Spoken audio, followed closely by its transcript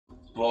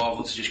But I've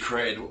also just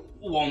created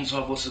one, so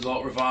I've also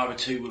got Reviver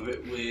 2 with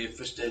it, with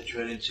First Aid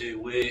Training 2,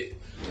 with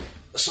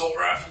Assault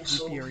Rifle.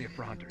 So the area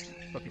for hunters,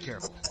 but be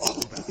careful.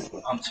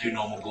 and 2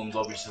 normal guns,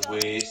 obviously,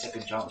 with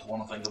Second Chance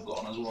 1 I think I've got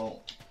on as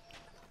well.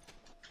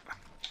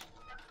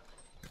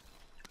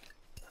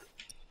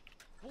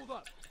 Hold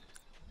up.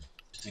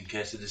 Just in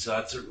case they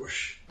decide to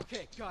rush.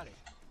 Okay, got it.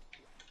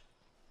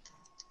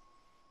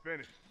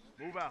 Finish.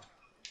 Move out.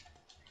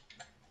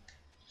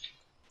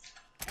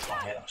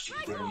 Oh yeah, that's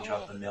just really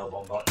trapped the nail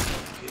bomb back.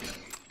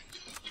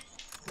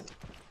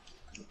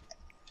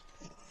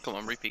 Come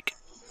on, repeat.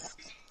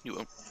 You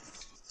won't.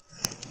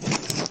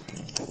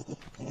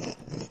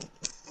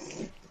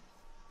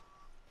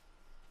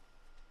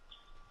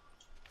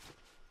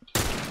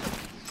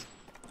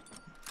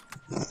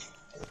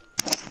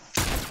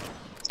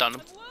 Done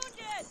him.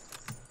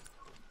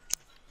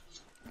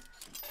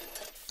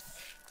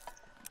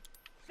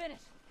 Finish.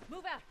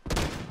 Move out.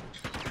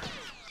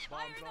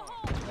 Fire in the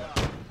hole.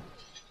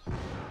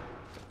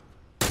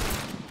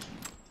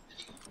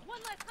 One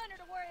less hunter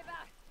to worry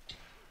about.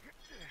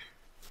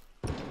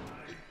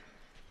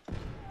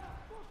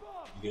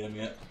 You get him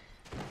yet?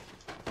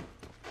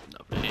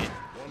 Lovely.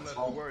 One less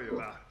to worry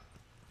about.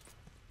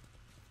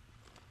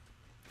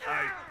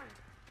 Aye.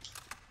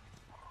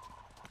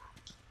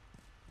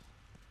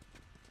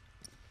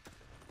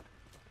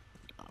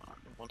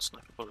 One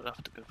sniper bullet, I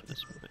have to go for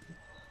this one.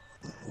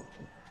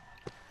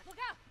 Look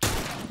out.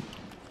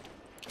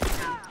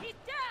 He's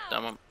down.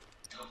 Damn him.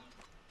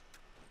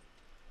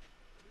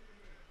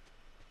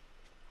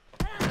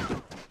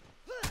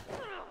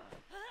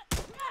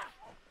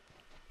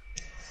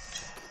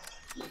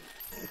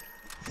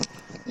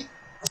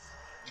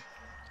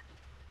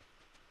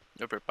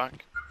 Over it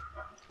back.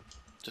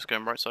 Just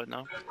going right side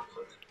now.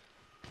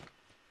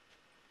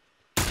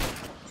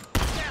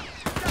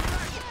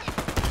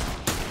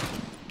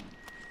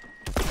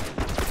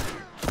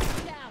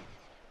 Down.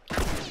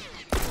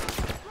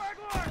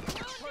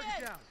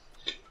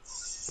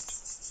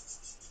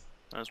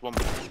 There's one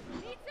more.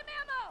 Need some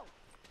ammo.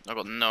 I've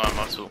got no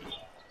ammo at all.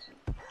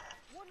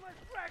 One less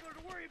straggler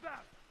to worry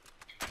about.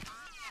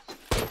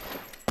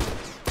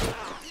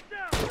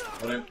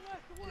 Got him.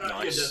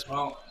 Nice.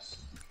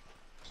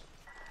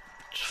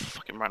 Just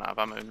fucking ran out of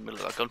ammo in the middle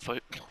of that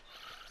gunfight.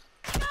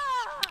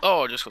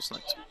 Oh, I just got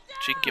sniped.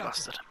 Cheeky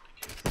bastard.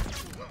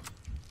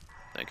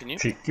 Thank you.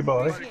 Cheeky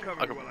boy. Somebody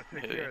cover me while I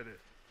take care of this.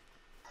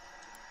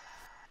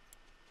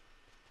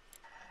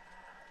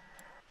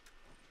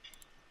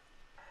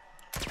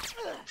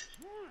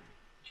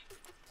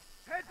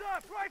 Heads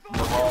up, rifle!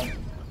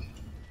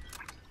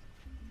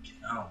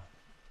 Ow.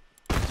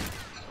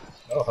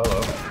 Oh,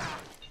 hello.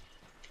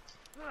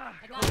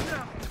 I got it.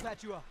 I'll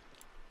patch you up.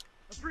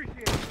 Appreciate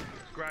it.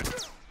 Scratch.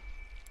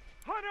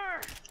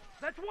 Hunter!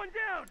 That's one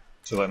down!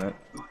 Still in it.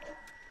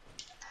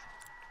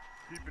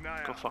 Keep an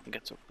eye Go out. fucking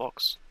get to a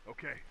box.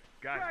 Okay,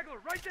 got it. Straggler,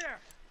 right there!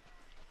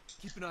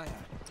 Keep an eye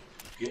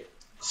out. Get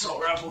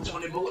Assault Rifle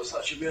 20 bullets,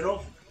 that should be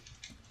enough.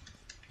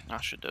 I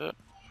should do it.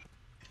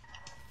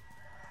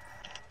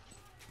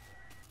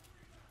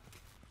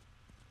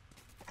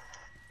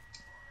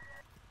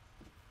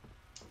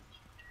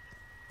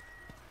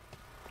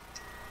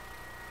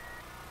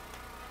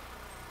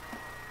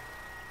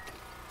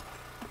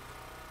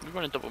 We're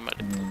running double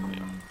medic.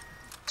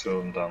 Two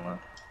of them down there.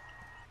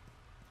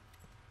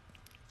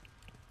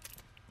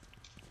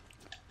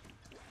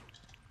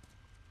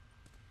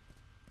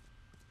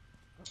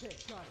 Okay,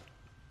 got it.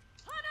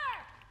 Hunter.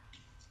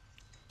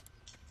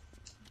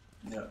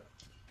 Yeah.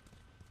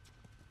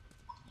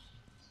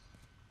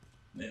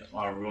 Yeah,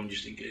 I'll run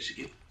just in case you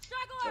get.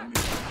 Straggler.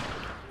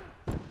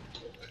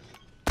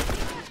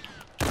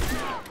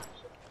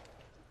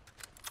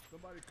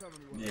 Somebody cover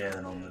me. Yeah,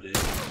 then on the day.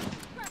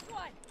 Press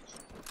one.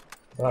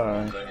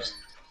 Bye.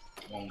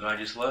 One guy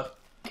just left.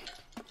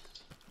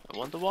 I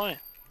wonder why.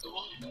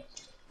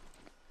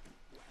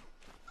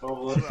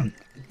 Probably.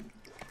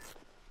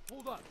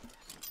 Hold up.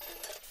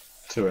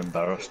 Too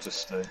embarrassed to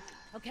stay.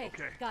 Okay,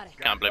 Okay. got it.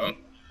 Can't blame him.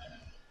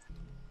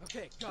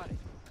 Okay, got it.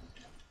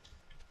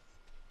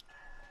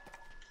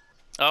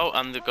 Oh,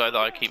 and the guy that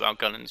I keep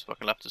outgunning is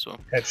fucking left as well.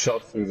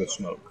 Headshot through the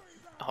smoke.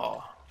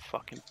 Oh,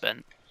 fucking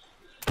bent.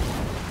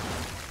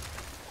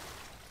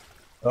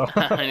 Oh,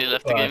 And he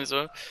left the right. game as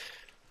well.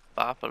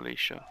 Bad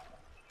Alicia.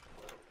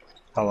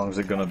 How long is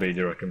it gonna be, do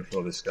you reckon,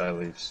 before this guy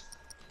leaves?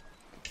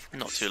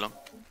 Not too long.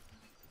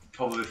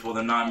 Probably before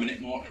the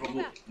 9-minute mark,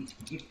 probably.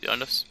 Be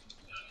honest.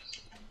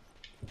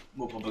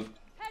 We'll probably.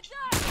 Heads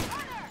up.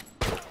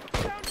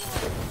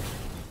 Hunter.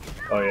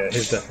 Oh yeah,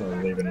 he's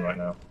definitely leaving right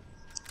now.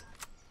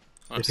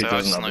 If he Honestly, I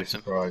doesn't, I'll be sniped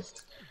him.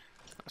 surprised.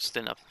 I just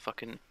didn't have the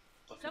fucking.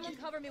 Someone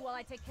cover me while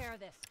I take care of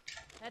this.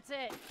 That's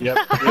it. Yep.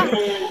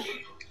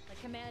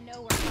 Let command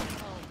know we're coming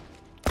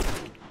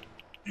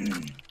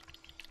home.